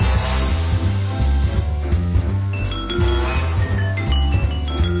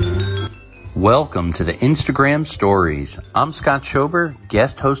Welcome to the Instagram Stories. I'm Scott Schober,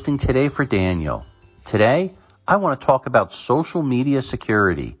 guest hosting today for Daniel. Today, I want to talk about social media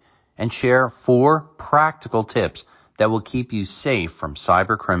security and share 4 practical tips that will keep you safe from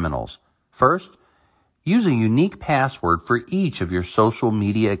cyber criminals. First, use a unique password for each of your social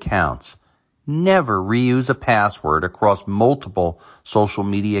media accounts. Never reuse a password across multiple social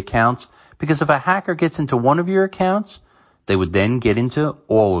media accounts because if a hacker gets into one of your accounts, they would then get into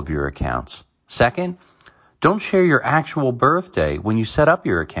all of your accounts. Second, don't share your actual birthday when you set up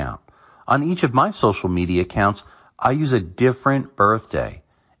your account. On each of my social media accounts, I use a different birthday.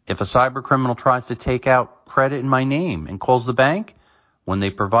 If a cyber criminal tries to take out credit in my name and calls the bank, when they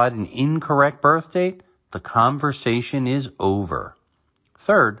provide an incorrect birth date, the conversation is over.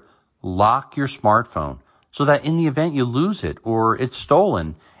 Third, lock your smartphone so that in the event you lose it or it's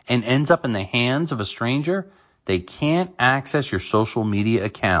stolen and ends up in the hands of a stranger, they can't access your social media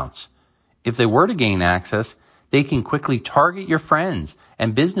accounts. If they were to gain access, they can quickly target your friends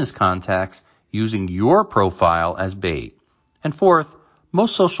and business contacts using your profile as bait. And fourth,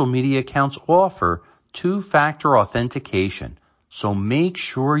 most social media accounts offer 2-factor authentication, so make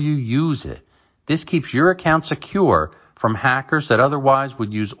sure you use it. This keeps your account secure from hackers that otherwise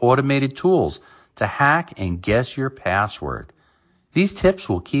would use automated tools to hack and guess your password. These tips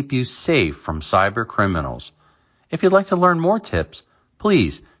will keep you safe from cyber criminals. If you'd like to learn more tips,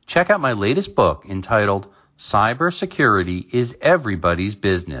 please check out my latest book entitled Cybersecurity is Everybody's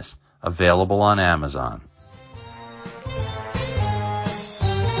Business, available on Amazon.